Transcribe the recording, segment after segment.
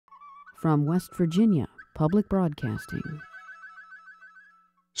From West Virginia Public Broadcasting.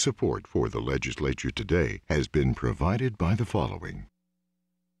 Support for the Legislature Today has been provided by the following.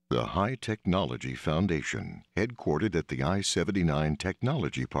 The High Technology Foundation, headquartered at the I-79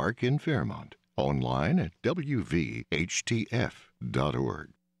 Technology Park in Fairmont. Online at wvhtf.org.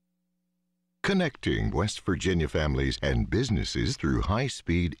 Connecting West Virginia families and businesses through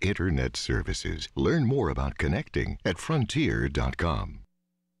high-speed internet services. Learn more about connecting at frontier.com.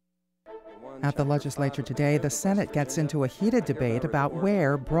 At the Legislature today, the Senate gets into a heated debate about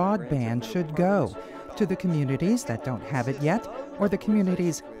where broadband should go, to the communities that don't have it yet or the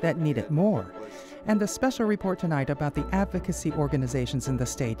communities that need it more. And a special report tonight about the advocacy organizations in the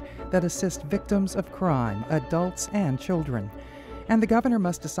state that assist victims of crime, adults and children. And the governor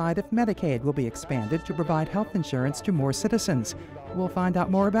must decide if Medicaid will be expanded to provide health insurance to more citizens. We'll find out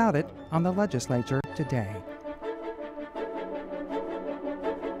more about it on the Legislature today.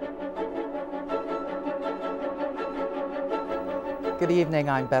 Good evening,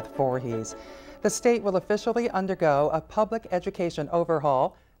 I'm Beth Voorhees. The state will officially undergo a public education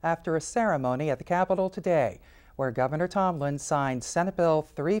overhaul after a ceremony at the Capitol today, where Governor Tomlin signed Senate Bill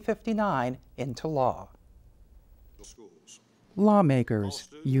 359 into law. Lawmakers,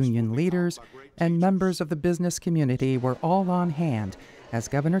 union leaders, and members of the business community were all on hand as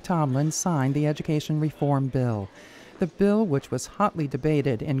Governor Tomlin signed the education reform bill. The bill, which was hotly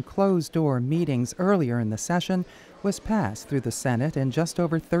debated in closed-door meetings earlier in the session, was passed through the Senate in just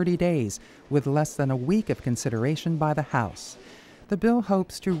over 30 days, with less than a week of consideration by the House. The bill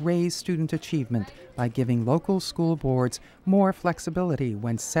hopes to raise student achievement by giving local school boards more flexibility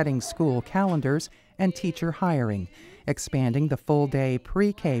when setting school calendars and teacher hiring, expanding the full-day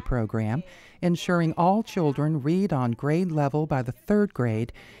pre-K program, ensuring all children read on grade level by the third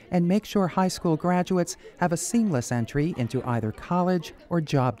grade, and make sure high school graduates have a seamless entry into either college or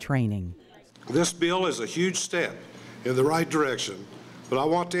job training. This bill is a huge step in the right direction, but I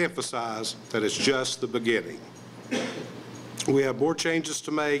want to emphasize that it's just the beginning. We have more changes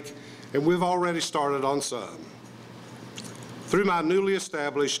to make, and we've already started on some. Through my newly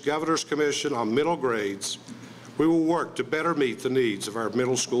established Governor's Commission on Middle Grades, we will work to better meet the needs of our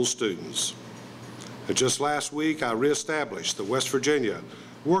middle school students. And just last week, I reestablished the West Virginia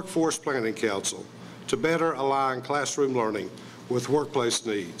Workforce Planning Council to better align classroom learning with workplace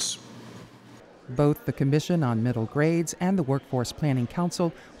needs. Both the Commission on Middle Grades and the Workforce Planning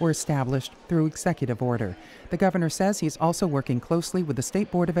Council were established through executive order. The governor says he's also working closely with the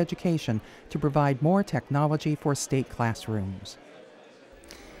State Board of Education to provide more technology for state classrooms.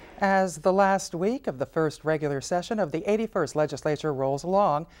 As the last week of the first regular session of the 81st Legislature rolls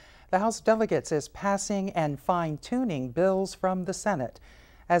along, the House of Delegates is passing and fine-tuning bills from the Senate.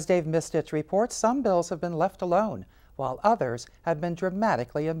 As Dave Mistich reports, some bills have been left alone, while others have been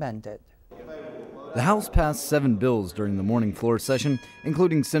dramatically amended. The House passed 7 bills during the morning floor session,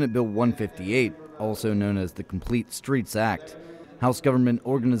 including Senate Bill 158, also known as the Complete Streets Act. House Government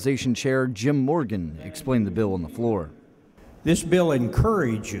Organization Chair Jim Morgan explained the bill on the floor. This bill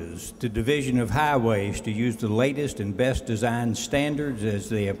encourages the Division of Highways to use the latest and best design standards as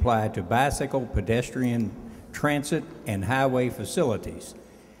they apply to bicycle, pedestrian, transit, and highway facilities.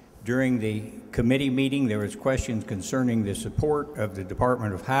 During the committee meeting, there was questions concerning the support of the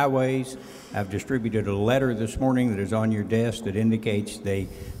Department of Highways. I've distributed a letter this morning that is on your desk that indicates they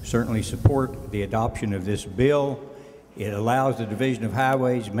certainly support the adoption of this bill. It allows the Division of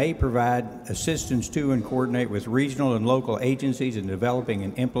Highways may provide assistance to and coordinate with regional and local agencies in developing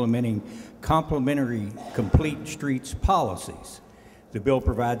and implementing complementary complete streets policies. The bill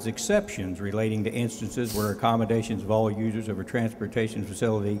provides exceptions relating to instances where accommodations of all users of a transportation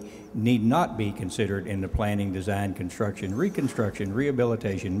facility need not be considered in the planning, design, construction, reconstruction,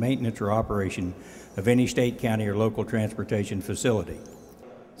 rehabilitation, maintenance, or operation of any state, county, or local transportation facility.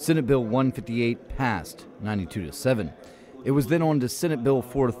 Senate Bill 158 passed 92-7. It was then on to Senate Bill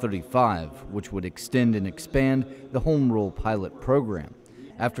 435, which would extend and expand the Home Rule pilot program.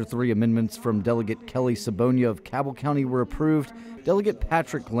 After 3 amendments from Delegate Kelly Sabonia of Cabell County were approved, Delegate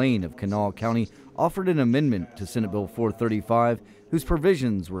Patrick Lane of Kanawha County offered an amendment to Senate Bill 435, whose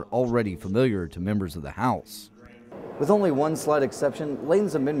provisions were already familiar to members of the House. With only one slight exception,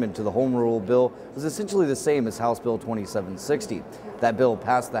 Lane's amendment to the Home Rule bill was essentially the same as House Bill 2760. That bill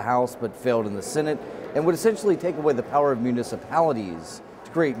passed the House but failed in the Senate and would essentially take away the power of municipalities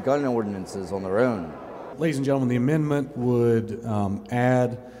to create gun ordinances on their own. Ladies and gentlemen, the amendment would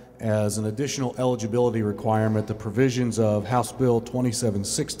add as an additional eligibility requirement the provisions of House Bill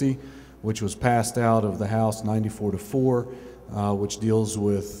 2760, which was passed out of the House 94-4, which deals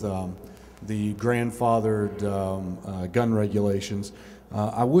with the grandfathered gun regulations.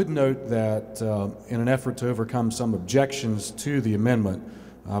 I would note that in an effort to overcome some objections to the amendment,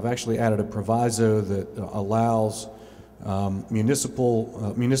 I've actually added a proviso that allows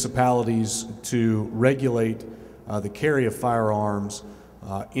municipalities to regulate the carry of firearms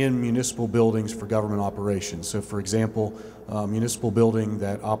in municipal buildings for government operations. So, for example, a municipal building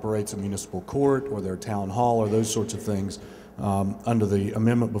that operates a municipal court or their town hall or those sorts of things, under the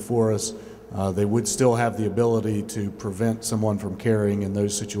amendment before us, they would still have the ability to prevent someone from carrying in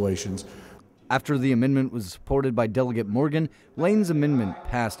those situations. After the amendment was supported by Delegate Morgan, Lane's amendment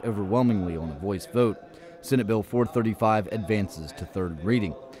passed overwhelmingly on a voice vote. Senate Bill 435 advances to third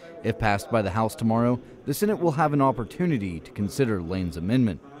reading. If passed by the House tomorrow, the Senate will have an opportunity to consider Lane's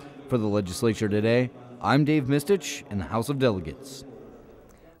amendment. For the Legislature Today, I'm Dave Mistich in the House of Delegates.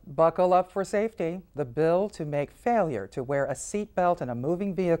 Buckle up for safety. The bill to make failure to wear a seatbelt in a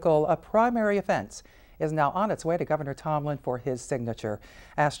moving vehicle a primary offense is now on its way to Governor Tomlin for his signature.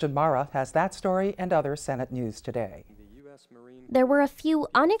 Ashton Mara has that story and other Senate news today. There were a few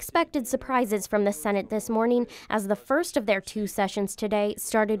unexpected surprises from the Senate this morning as the first of their 2 sessions today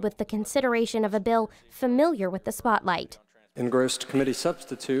started with the consideration of a bill familiar with the spotlight. Engrossed committee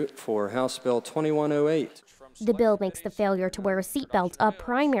substitute for House Bill 2108. The bill makes the failure to wear a seatbelt a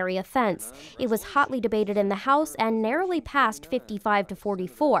primary offense. It was hotly debated in the House and narrowly passed 55 to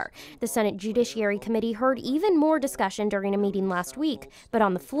 44. The Senate Judiciary Committee heard even more discussion during a meeting last week, but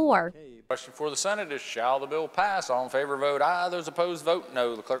on the floor, question for the Senate is, shall the bill pass? All in favor vote aye, those opposed vote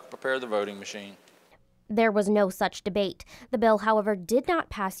no. The clerk prepare the voting machine. There was no such debate. The bill, however, did not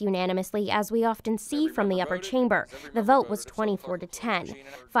pass unanimously, as we often see from the upper chamber. The vote was 24 to 10.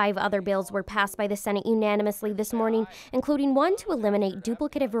 5 other bills were passed by the Senate unanimously this morning, including one to eliminate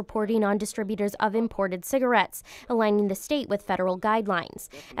duplicative reporting on distributors of imported cigarettes, aligning the state with federal guidelines.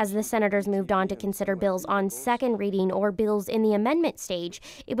 As the senators moved on to consider bills on second reading or bills in the amendment stage,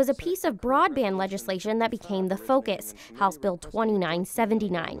 it was a piece of broadband legislation that became the focus, House Bill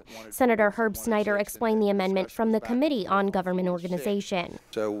 2979. Senator Herb Snyder explained the amendment from the Committee on Government Organization.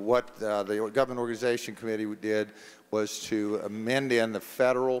 So what the Government Organization Committee did was to amend in the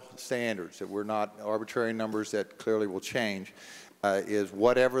federal standards, that were not arbitrary numbers that clearly will change, is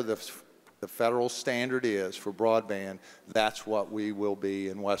whatever the federal standard is for broadband, that's what we will be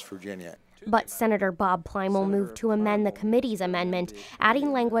in West Virginia. But Senator Bob Plymel moved to amend the committee's amendment,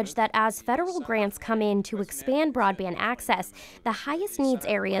 adding language that as federal grants come in to expand broadband access, the highest needs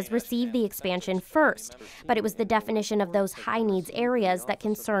areas receive the expansion first. But it was the definition of those high needs areas that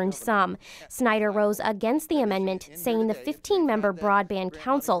concerned some. Snyder rose against the amendment, saying the 15-member Broadband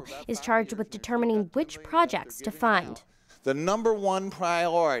Council is charged with determining which projects to fund. The number one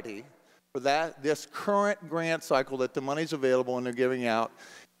priority for this current grant cycle that the money's available and they're giving out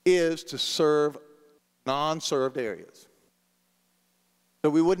is to serve non-served areas.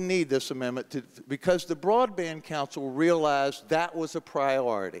 So we wouldn't need this amendment because the Broadband Council realized that was a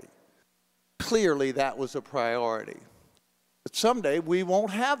priority. Clearly that was a priority. But someday we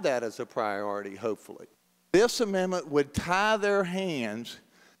won't have that as a priority, hopefully. This amendment would tie their hands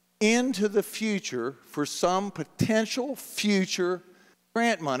into the future for some potential future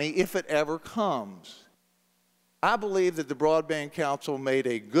grant money if it ever comes. I believe that the Broadband Council made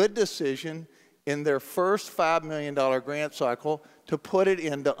a good decision in their first $5 million grant cycle to put it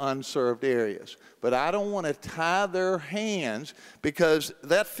into unserved areas. But I don't want to tie their hands because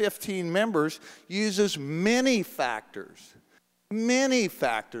that 15 members uses many factors,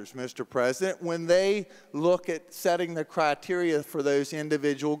 Mr. President, when they look at setting the criteria for those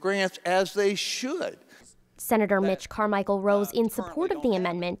individual grants, as they should. Senator Mitch Carmichael rose in support of the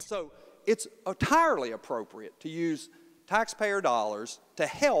amendment. It's entirely appropriate to use taxpayer dollars to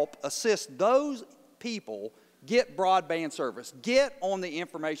help assist those people get broadband service, get on the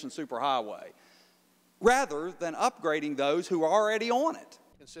information superhighway, rather than upgrading those who are already on it.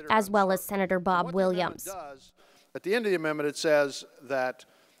 As well as Senator Bob Williams. At the end of the amendment, it says that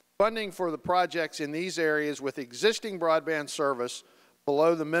funding for the projects in these areas with existing broadband service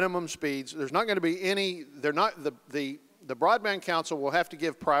below the minimum speeds, there's not going to be any, the Broadband Council will have to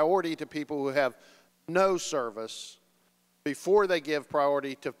give priority to people who have no service before they give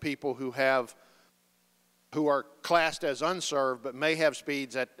priority to people who are classed as unserved but may have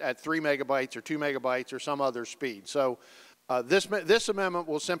speeds at 3 megabytes or 2 megabytes or some other speed. So this amendment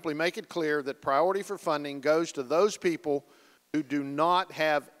will simply make it clear that priority for funding goes to those people who do not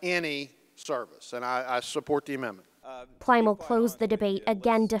have any service, and I support the amendment. Plymel closed the debate,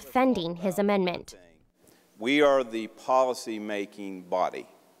 again defending his amendment. We are the policy-making body.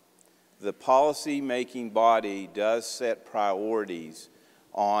 The policy-making body does set priorities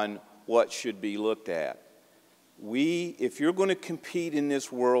on what should be looked at. if you're going to compete in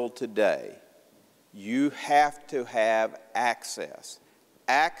this world today, you have to have access.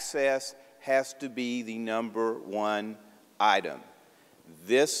 Access has to be the #1 item.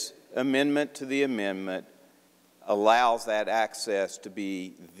 This amendment to the amendment allows that access to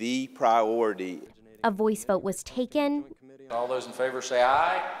be the priority. A voice vote was taken. All those in favor say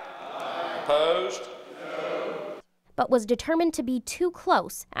aye. Aye. Opposed? But was determined to be too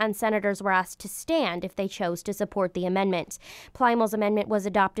close, and senators were asked to stand if they chose to support the amendment. Plymel's amendment was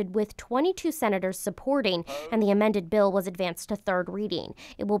adopted with 22 senators supporting, and the amended bill was advanced to third reading.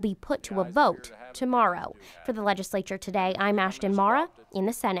 It will be put to a vote tomorrow. For the Legislature Today, I'm Ashton Mara in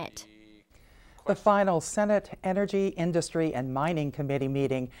the Senate. The final Senate Energy, Industry, and Mining Committee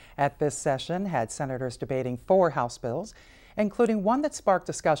meeting at this session had senators debating 4 House bills, including one that sparked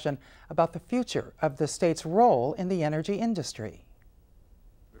discussion about the future of the state's role in the energy industry.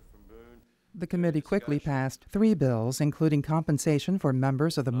 The committee quickly passed 3 bills, including compensation for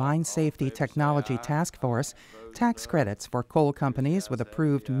members of the Mine Safety Technology Task Force, tax credits for coal companies with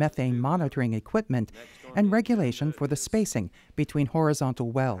approved methane monitoring equipment, and regulation for the spacing between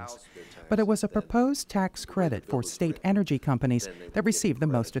horizontal wells. But it was a proposed tax credit for state energy companies that received the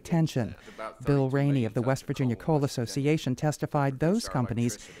most attention. Bill Renate of the West Virginia Coal Association testified those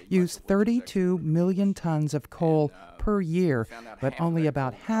companies use 32 million tons of coal per year, but only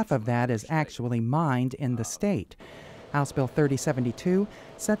about half of that is actually mined in the state. House Bill 3072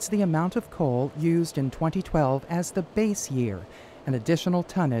 sets the amount of coal used in 2012 as the base year. An additional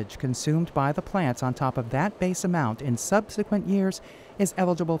tonnage consumed by the plants on top of that base amount in subsequent years is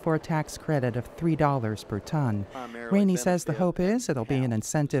eligible for a tax credit of $3 per ton. Renate says the hope is it'll be an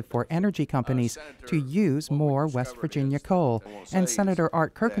incentive for energy companies to use more West Virginia coal, and Senator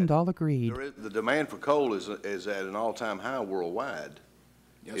Art Kirkendall agreed. The demand for coal is at an all-time high worldwide.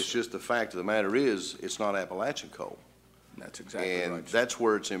 Yes, it's just the fact of the matter is it's not Appalachian coal. That's exactly right. And that's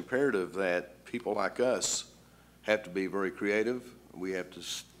where it's imperative that people like us have to be very creative. We have to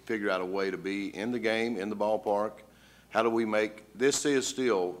figure out a way to be in the game, in the ballpark. How do we make, this is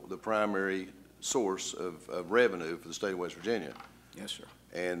still the primary source of revenue for the state of West Virginia. Yes, sir.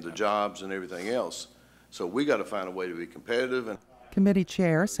 And the jobs and everything else. So we got to find a way to be competitive. And Committee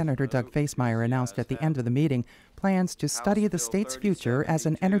Chair Senator Doug Facemeyer announced at the end of the meeting plans to study the state's future as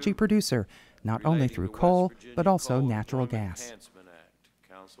an energy producer, not only through coal, but also natural gas.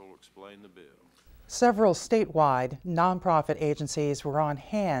 Council will explain the bill. Several statewide nonprofit agencies were on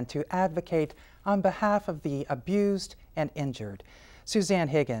hand to advocate on behalf of the abused and injured. Suzanne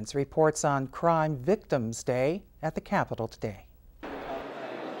Higgins reports on Crime Victims Day at the Capitol today.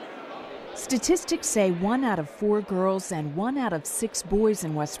 Statistics say 1 out of 4 girls and 1 out of 6 boys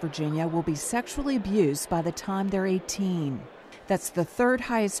in West Virginia will be sexually abused by the time they're 18. That's the 3rd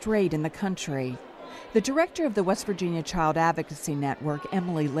highest rate in the country. The director of the West Virginia Child Advocacy Network,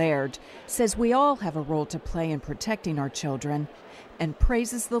 Emily Laird, says we all have a role to play in protecting our children and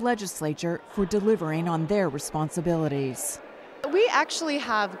praises the legislature for delivering on their responsibilities. We actually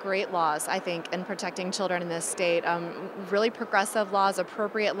have great laws, I think, in protecting children in this state. Really progressive laws,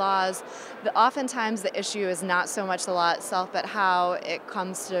 appropriate laws. Oftentimes the issue is not so much the law itself, but how it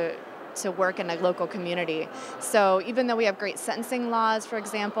comes to work in a local community. So even though we have great sentencing laws, for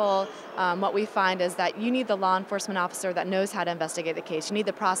example, what we find is that you need the law enforcement officer that knows how to investigate the case. You need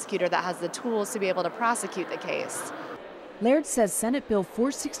the prosecutor that has the tools to be able to prosecute the case. Laird says Senate Bill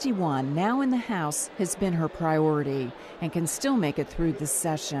 461, now in the House, has been her priority and can still make it through this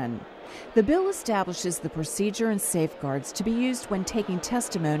session. The bill establishes the procedure and safeguards to be used when taking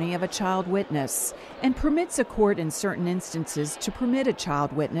testimony of a child witness and permits a court in certain instances to permit a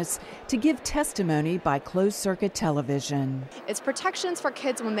child witness to give testimony by closed-circuit television. It's protections for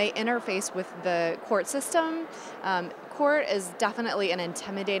kids when they interface with the court system. Court is definitely an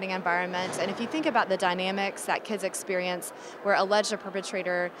intimidating environment, and if you think about the dynamics that kids experience where alleged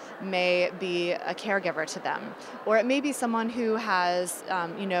perpetrator may be a caregiver to them, or it may be someone who has,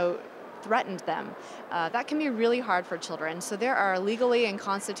 threatened them. That can be really hard for children. So there are legally and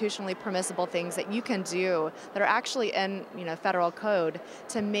constitutionally permissible things that you can do that are actually in federal code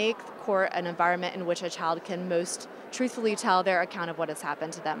to make court an environment in which a child can most truthfully tell their account of what has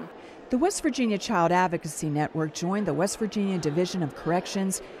happened to them. The West Virginia Child Advocacy Network joined the West Virginia Division of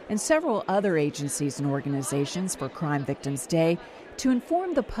Corrections and several other agencies and organizations for Crime Victims Day to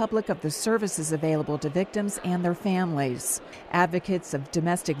inform the public of the services available to victims and their families. Advocates of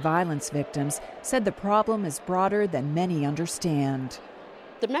domestic violence victims said the problem is broader than many understand.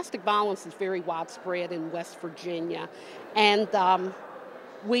 Domestic violence is very widespread in West Virginia, and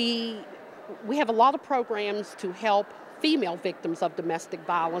we have a lot of programs to help female victims of domestic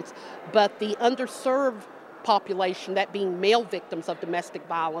violence, but the underserved population, that being male victims of domestic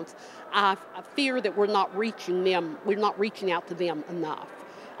violence, I fear that we're not reaching them, we're not reaching out to them enough.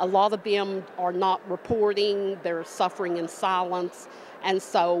 A lot of them are not reporting, they're suffering in silence, and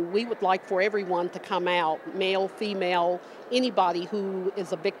so we would like for everyone to come out, male, female, anybody who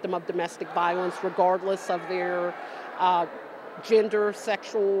is a victim of domestic violence, regardless of their gender,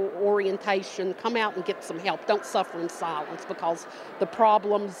 sexual orientation, come out and get some help. Don't suffer in silence, because the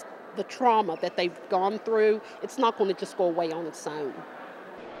problems, the trauma that they've gone through, it's not going to just go away on its own.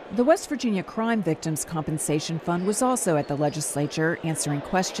 The West Virginia Crime Victims Compensation Fund was also at the legislature, answering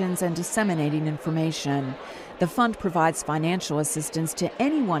questions and disseminating information. The fund provides financial assistance to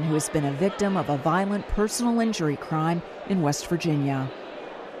anyone who has been a victim of a violent personal injury crime in West Virginia.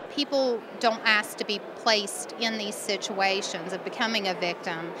 People don't ask to be placed in these situations of becoming a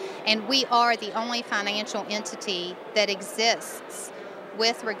victim, and we are the only financial entity that exists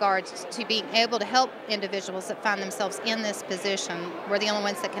with regards to being able to help individuals that find themselves in this position. We're the only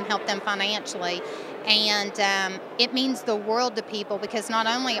ones that can help them financially, and it means the world to people, because not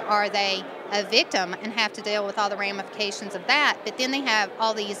only are they a victim and have to deal with all the ramifications of that, but then they have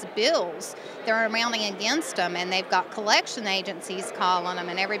all these bills that are mounting against them, and they've got collection agencies calling them,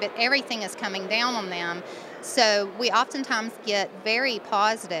 and everything is coming down on them. So we oftentimes get very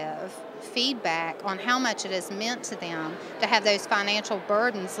positive feedback on how much it has meant to them to have those financial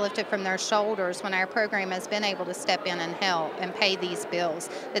burdens lifted from their shoulders when our program has been able to step in and help and pay these bills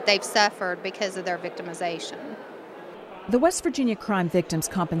that they've suffered because of their victimization. The West Virginia Crime Victims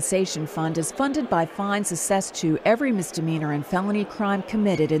Compensation Fund is funded by fines assessed to every misdemeanor and felony crime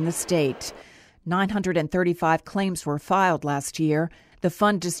committed in the state. 935 claims were filed last year. The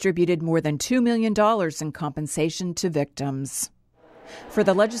fund distributed more than $2 million in compensation to victims. For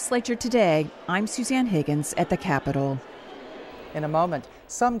the Legislature Today, I'm Suzanne Higgins at the Capitol. In a moment,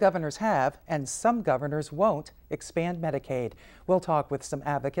 some governors have and some governors won't expand Medicaid. We'll talk with some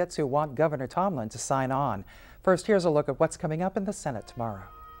advocates who want Governor Tomlin to sign on. First, here's a look at what's coming up in the Senate tomorrow.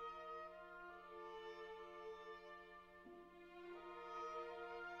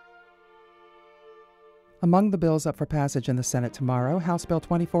 Among the bills up for passage in the Senate tomorrow, House Bill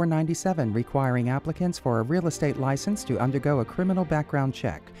 2497 requiring applicants for a real estate license to undergo a criminal background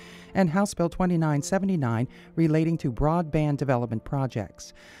check, and House Bill 2979 relating to broadband development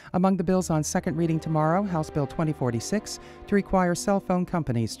projects. Among the bills on second reading tomorrow, House Bill 2046 to require cell phone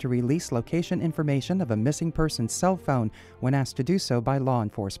companies to release location information of a missing person's cell phone when asked to do so by law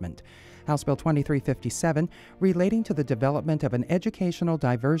enforcement. House Bill 2357 relating to the development of an educational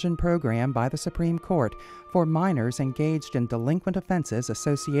diversion program by the Supreme Court for minors engaged in delinquent offenses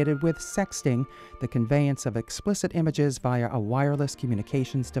associated with sexting, the conveyance of explicit images via a wireless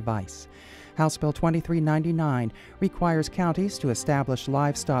communications device. House Bill 2399 requires counties to establish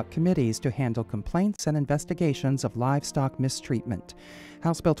livestock committees to handle complaints and investigations of livestock mistreatment.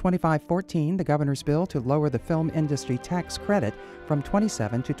 House Bill 2514, the governor's bill to lower the film industry tax credit from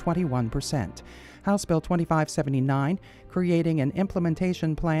 27 to 21%. House Bill 2579, creating an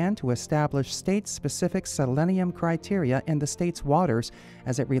implementation plan to establish state-specific selenium criteria in the state's waters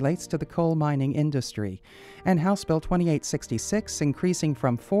as it relates to the coal mining industry. And House Bill 2866, increasing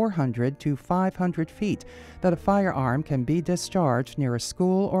from 400 to 500 feet that a firearm can be discharged near a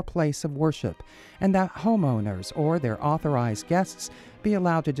school or place of worship, and that homeowners or their authorized guests be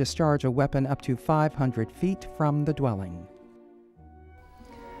allowed to discharge a weapon up to 500 feet from the dwelling.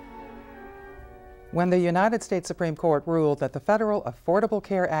 When the United States Supreme Court ruled that the Federal Affordable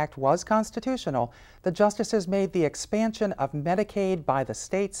Care Act was constitutional, the justices made the expansion of Medicaid by the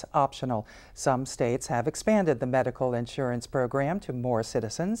states optional. Some states have expanded the medical insurance program to more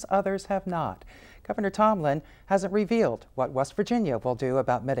citizens, others have not. Governor Tomlin hasn't revealed what West Virginia will do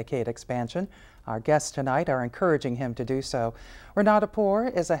about Medicaid expansion. Our guests tonight are encouraging him to do so. Renate Pore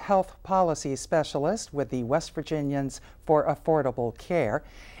is a health policy specialist with the West Virginians for Affordable Care,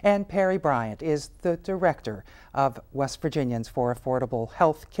 and Bryant is the director of West Virginians for Affordable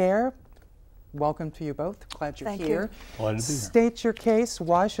Health Care. Welcome to you both. Glad you're here. Glad to be here. State your case.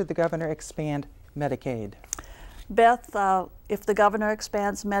 Why should the governor expand Medicaid? Beth, if the governor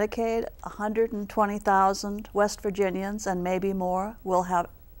expands Medicaid, 120,000 West Virginians and maybe more will have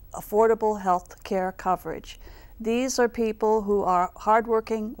affordable health care coverage. These are people who are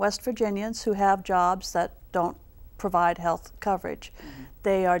hardworking West Virginians who have jobs that don't provide health coverage.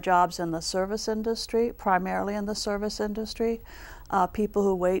 They are jobs in the service industry, primarily in the service industry, people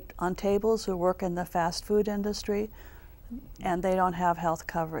who wait on tables, who work in the fast food industry, and they don't have health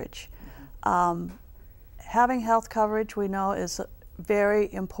coverage. Having health coverage, we know, is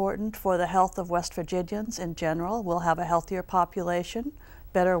very important for the health of West Virginians in general. We'll have a healthier population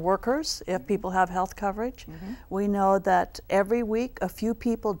better workers if people have health coverage. We know that every week a few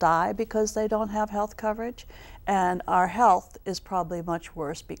people die because they don't have health coverage, and our health is probably much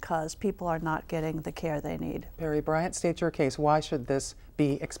worse because people are not getting the care they need. Perry Bryant, state your case. Why should this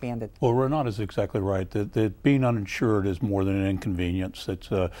be expanded? Well, Renate is exactly right. That being uninsured is more than an inconvenience. It's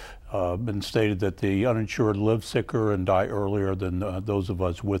been stated that the uninsured live sicker and die earlier than those of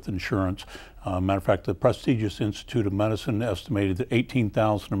us with insurance. Matter of fact, the prestigious Institute of Medicine estimated that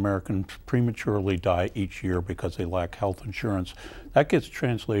 18,000 Americans prematurely die each year because they lack health insurance. That gets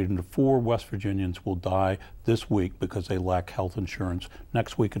translated into 4 West Virginians will die this week because they lack health insurance.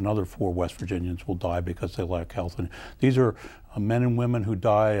 Next week, another 4 West Virginians will die because they lack health insurance. These are men and women who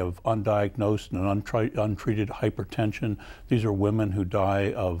die of undiagnosed and untreated hypertension. These are women who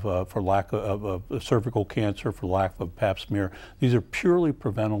die of for lack of cervical cancer, for lack of pap smear. These are purely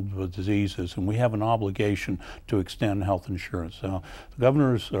preventable diseases, and we have an obligation to extend health insurance. The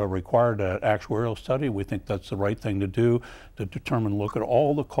governor's required an actuarial study. We think that's the right thing to do, to determine, look at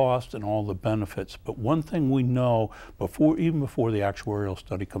all the costs and all the benefits. But one thing we know even before the actuarial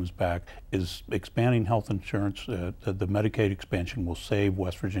study comes back is expanding health insurance, the Medicaid expansion will save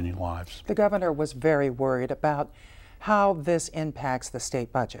West Virginia lives. The governor was very worried about how this impacts the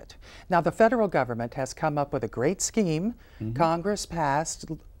state budget. Now, the federal government has come up with a great scheme. Congress passed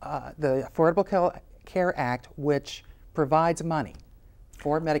the Affordable Care Act, which provides money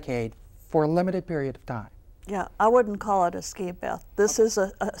for Medicaid for a limited period of time. Yeah, I wouldn't call it a scheme, Beth. This is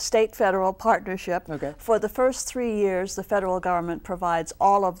a state-federal partnership. Okay. For the first 3 years, the federal government provides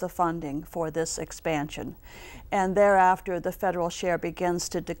all of the funding for this expansion. And thereafter, the federal share begins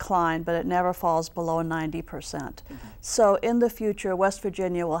to decline, but it never falls below 90%. So in the future, West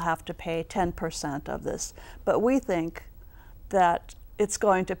Virginia will have to pay 10% of this. But we think that it's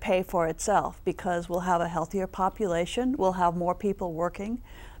going to pay for itself because we'll have a healthier population, we'll have more people working.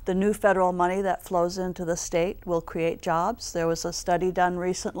 The new federal money that flows into the state will create jobs. There was a study done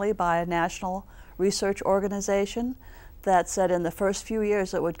recently by a national research organization that said in the first few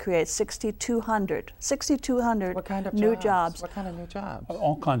years it would create 6,200 What kind of new jobs? jobs. What kind of new jobs?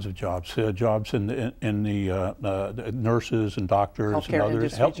 All kinds of jobs. Jobs in the nurses and doctors Healthcare and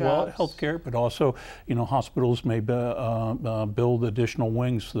others. industry jobs. Healthcare, but also, hospitals may build additional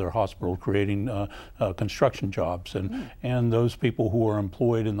wings to their hospital, creating construction jobs. And those people who are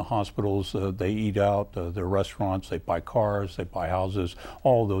employed in the hospitals, they eat out, their restaurants, they buy cars, they buy houses,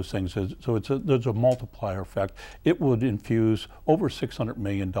 all of those things. So there's a multiplier effect. It would infuse over $600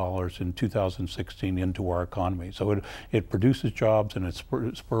 million in 2016 into our economy. So it produces jobs and it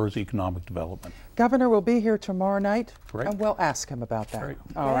spurs economic development. Governor will be here tomorrow night, Great. and we'll ask him about that. Great.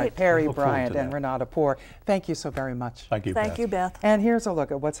 All right, Perry Look forward Bryant to and that. Renate Pore, thank you so very much. Thank you, Thank you, Beth. And here's a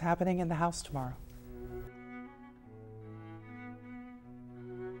look at what's happening in the House tomorrow.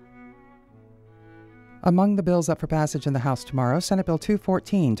 Among the bills up for passage in the House tomorrow, Senate Bill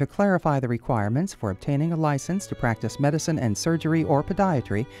 214 to clarify the requirements for obtaining a license to practice medicine and surgery or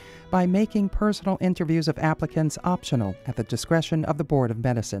podiatry by making personal interviews of applicants optional at the discretion of the Board of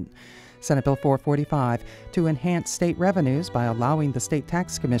Medicine. Senate Bill 445 to enhance state revenues by allowing the State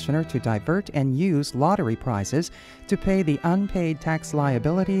Tax Commissioner to divert and use lottery prizes to pay the unpaid tax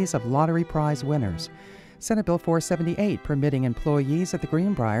liabilities of lottery prize winners. Senate Bill 478 permitting employees at the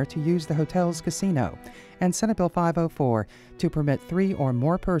Greenbrier to use the hotel's casino, and Senate Bill 504 to permit 3 or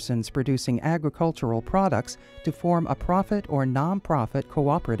more persons producing agricultural products to form a profit or nonprofit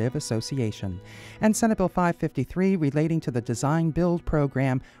cooperative association, and Senate Bill 553 relating to the design-build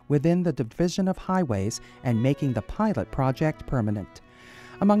program within the Division of Highways and making the pilot project permanent.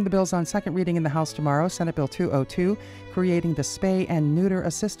 Among the bills on second reading in the House tomorrow, Senate Bill 202, creating the Spay and Neuter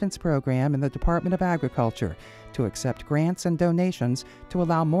Assistance Program in the Department of Agriculture to accept grants and donations to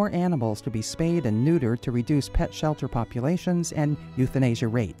allow more animals to be spayed and neutered to reduce pet shelter populations and euthanasia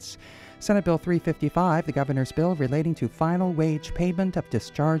rates. Senate Bill 355, the governor's bill relating to final wage payment of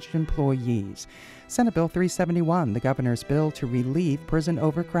discharged employees. Senate Bill 371, the governor's bill to relieve prison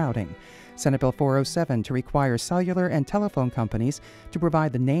overcrowding. Senate Bill 407 to require cellular and telephone companies to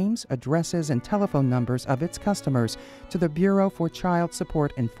provide the names, addresses, and telephone numbers of its customers to the Bureau for Child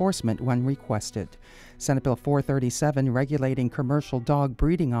Support Enforcement when requested. Senate Bill 437 regulating commercial dog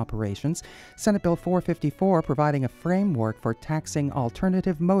breeding operations. Senate Bill 454 providing a framework for taxing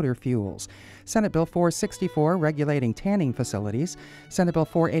alternative motor fuels. Senate Bill 464 regulating tanning facilities. Senate Bill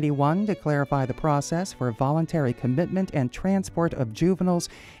 481 to clarify the process for voluntary commitment and transport of juveniles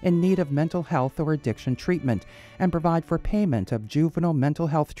in need of mental health or addiction treatment, and provide for payment of juvenile mental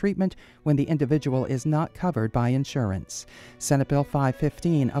health treatment when the individual is not covered by insurance. Senate Bill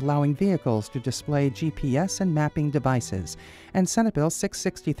 515 allowing vehicles to display GPS GPS and mapping devices, and Senate Bill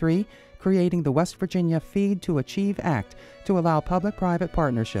 663, creating the West Virginia Feed to Achieve Act to allow public-private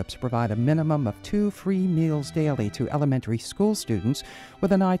partnerships to provide a minimum of 2 free meals daily to elementary school students,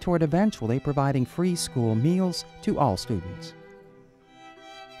 with an eye toward eventually providing free school meals to all students.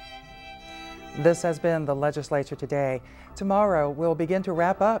 This has been the Legislature Today. Tomorrow, we'll begin to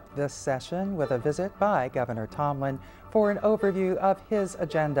wrap up this session with a visit by Governor Tomlin for an overview of his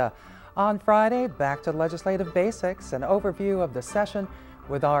agenda. On Friday, back to legislative basics, an overview of the session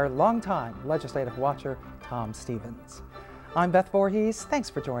with our longtime legislative watcher, Tom Stevens. I'm Beth Voorhees. Thanks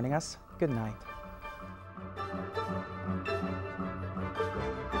for joining us. Good night.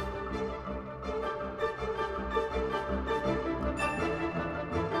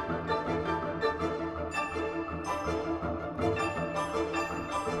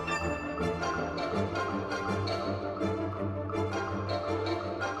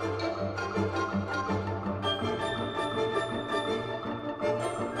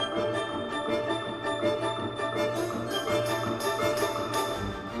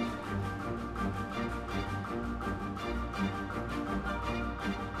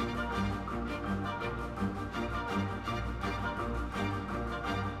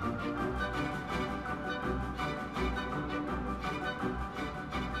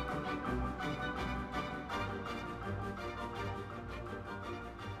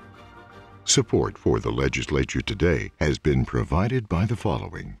 Support for the Legislature Today has been provided by the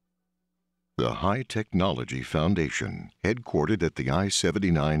following. The High Technology Foundation, headquartered at the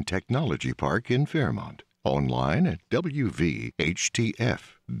I-79 Technology Park in Fairmont. Online at wvhtf.org.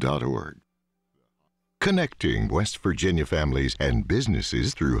 Connecting West Virginia families and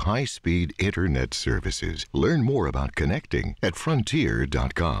businesses through high-speed internet services. Learn more about connecting at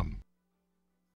frontier.com.